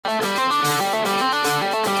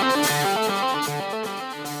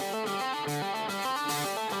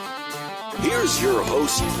Here's your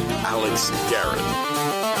host, Alex Garrett.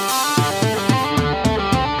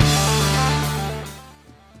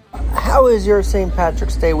 How is your St.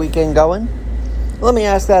 Patrick's Day weekend going? Let me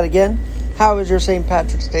ask that again. How is your St.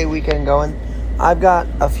 Patrick's Day weekend going? I've got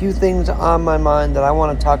a few things on my mind that I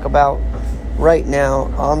want to talk about right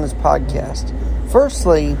now on this podcast.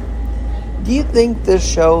 Firstly, do you think this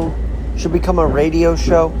show should become a radio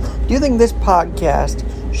show? Do you think this podcast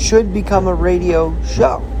should become a radio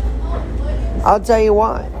show? I'll tell you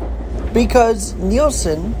why. Because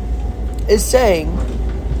Nielsen is saying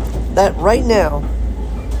that right now,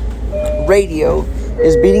 radio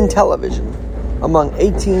is beating television among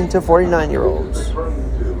 18 to 49-year-olds.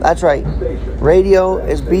 That's right. Radio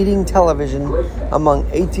is beating television among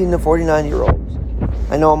 18 to 49-year-olds.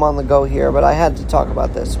 I know I'm on the go here, but I had to talk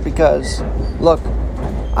about this because, look,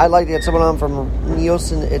 I'd like to get someone on from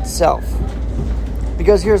Nielsen itself.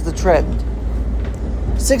 Because here's the trend.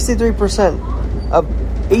 63% of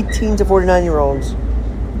 18 to 49-year-olds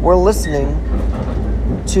were listening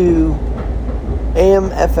to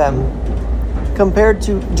AM, FM, compared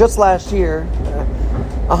to just last year,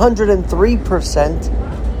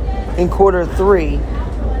 103% in quarter three,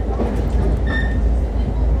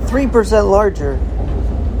 3% larger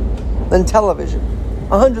than television.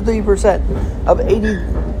 103% of 18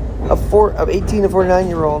 to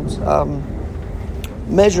 49-year-olds,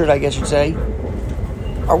 measured, I guess you'd say,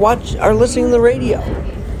 are listening to the radio.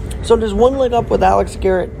 So does one leg up with Alex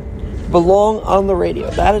Garrett belong on the radio?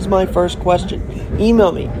 That is my first question.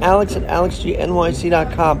 Email me,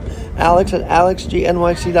 alex@alexgnyc.com,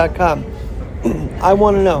 alex@alexgnyc.com. I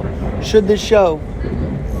want to know, should this show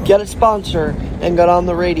get a sponsor and get on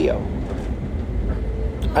the radio?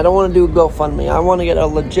 I don't want to do a GoFundMe. I want to get a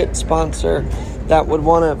legit sponsor that would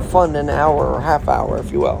want to fund an hour or half hour,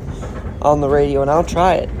 if you will, on the radio, and I'll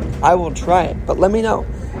try it. I will try it. But let me know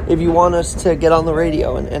if you want us to get on the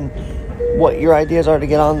radio and what your ideas are to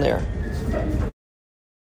get on there.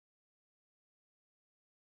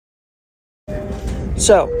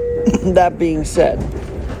 So, that being said,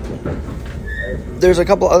 there's a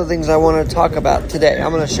couple other things I want to talk about today.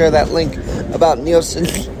 I'm going to share that link about Nielsen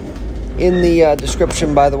in the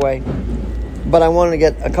description, by the way. But I wanted to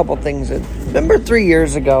get a couple things in. Remember 3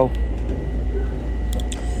 years ago,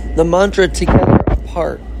 the mantra "together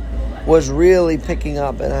apart" was really picking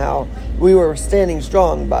up, and how we were standing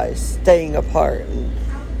strong by staying apart. And,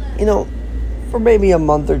 for maybe a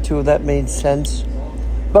month or two that made sense.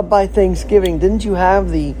 But by Thanksgiving, didn't you have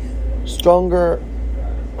the stronger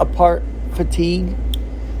apart fatigue?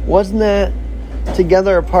 Wasn't that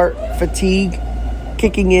together apart fatigue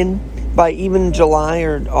kicking in by even July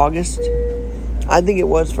or August? I think it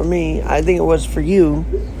was for me. I think it was for you.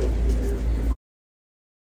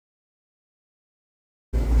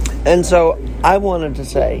 And so I wanted to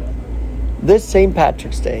say, this St.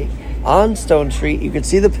 Patrick's Day on Stone Street, you can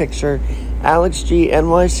see the picture, Alex G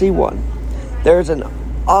NYC1. There's an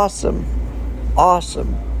awesome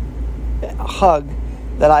hug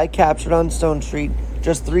that I captured on Stone Street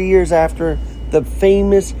just 3 years after the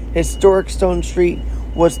famous historic Stone Street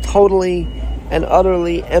was totally and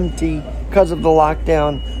utterly empty because of the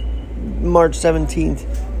lockdown, March 17th,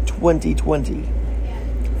 2020.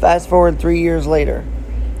 Fast forward 3 years later,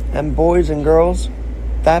 and boys and girls,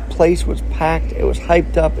 that place was packed. It was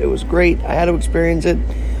hyped up. It was great. I had to experience it.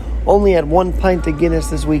 Only had 1 pint of Guinness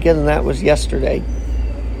this weekend, and that was yesterday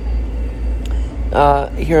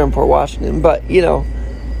here in Port Washington. But,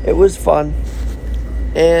 it was fun.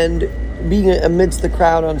 And being amidst the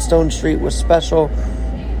crowd on Stone Street was special.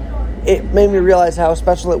 It made me realize how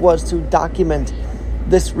special it was to document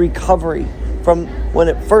this recovery from when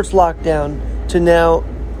it first locked down to now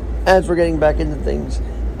as we're getting back into things,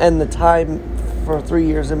 and the time for 3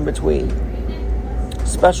 years in between.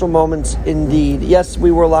 Special moments indeed. Yes,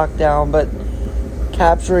 we were locked down, but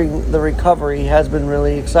capturing the recovery has been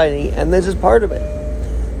really exciting, and this is part of it.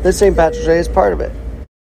 This St. Patrick's Day is part of it.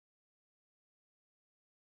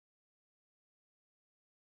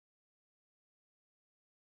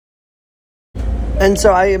 And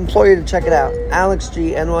so I implore you to check it out. Alex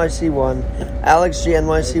G NYC1. Alex G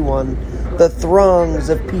NYC1. The throngs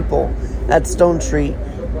of people at Stone Street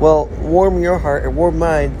will warm your heart and warm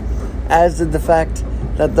mine, as did the fact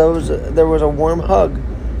that there was a warm hug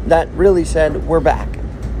that really said, we're back.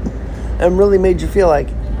 And really made you feel like,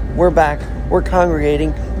 we're back, we're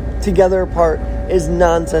congregating. Together apart is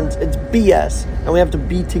nonsense, it's BS, and we have to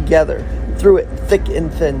be together through it, thick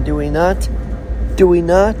and thin. Do we not? Do we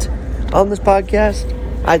not? On this podcast?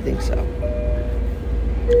 I think so.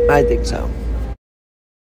 I think so.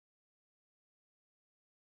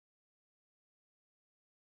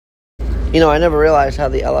 I never realized how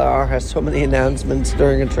the LIR has so many announcements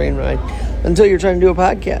during a train ride until you're trying to do a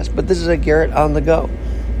podcast. But this is a Garrett on the go,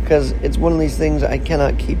 because it's one of these things I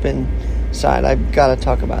cannot keep inside. I've got to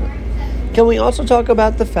talk about it. Can we also talk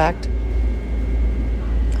about the fact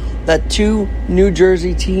that 2 New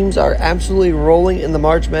Jersey teams are absolutely rolling in the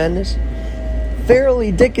March Madness?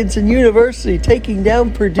 Fairleigh Dickinson University taking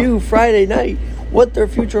down Purdue Friday night. What their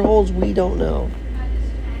future holds, we don't know.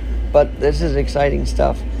 But this is exciting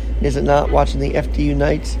stuff, is it not? Watching the FDU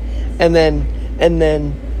Knights, and then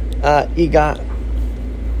you got,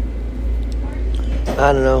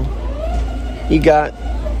 I don't know, you got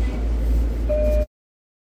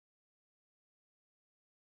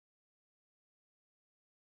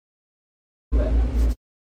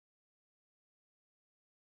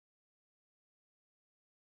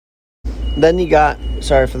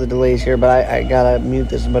sorry for the delays here, but I gotta mute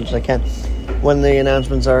this as much as I can when the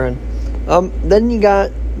announcements are in. Then you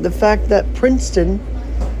got the fact that Princeton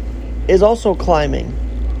is also climbing.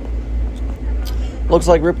 Looks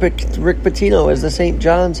like Rick Pitino is the St.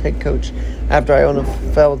 John's head coach after Iona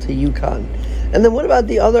fell to UConn. And then what about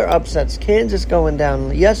the other upsets? Kansas going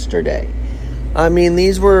down yesterday. I mean,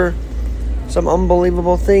 these were some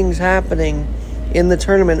unbelievable things happening in the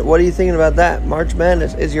tournament. What are you thinking about that? March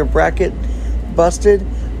Madness, is your bracket busted?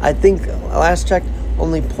 I think last check,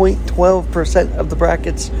 only 0.12% of the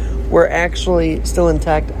brackets were actually still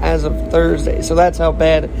intact as of Thursday. So that's how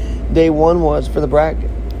bad day 1 was for the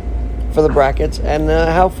brackets, and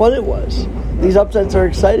how fun it was. These upsets are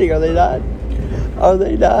exciting, are they not? Are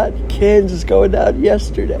they not? Kansas going down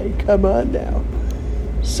yesterday. Come on now.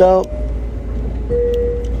 So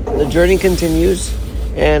the journey continues,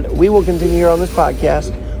 and we will continue here on this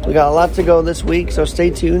podcast. We got a lot to go this week, so stay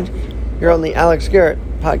tuned here on the Alex Garrett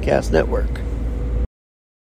Podcast Network.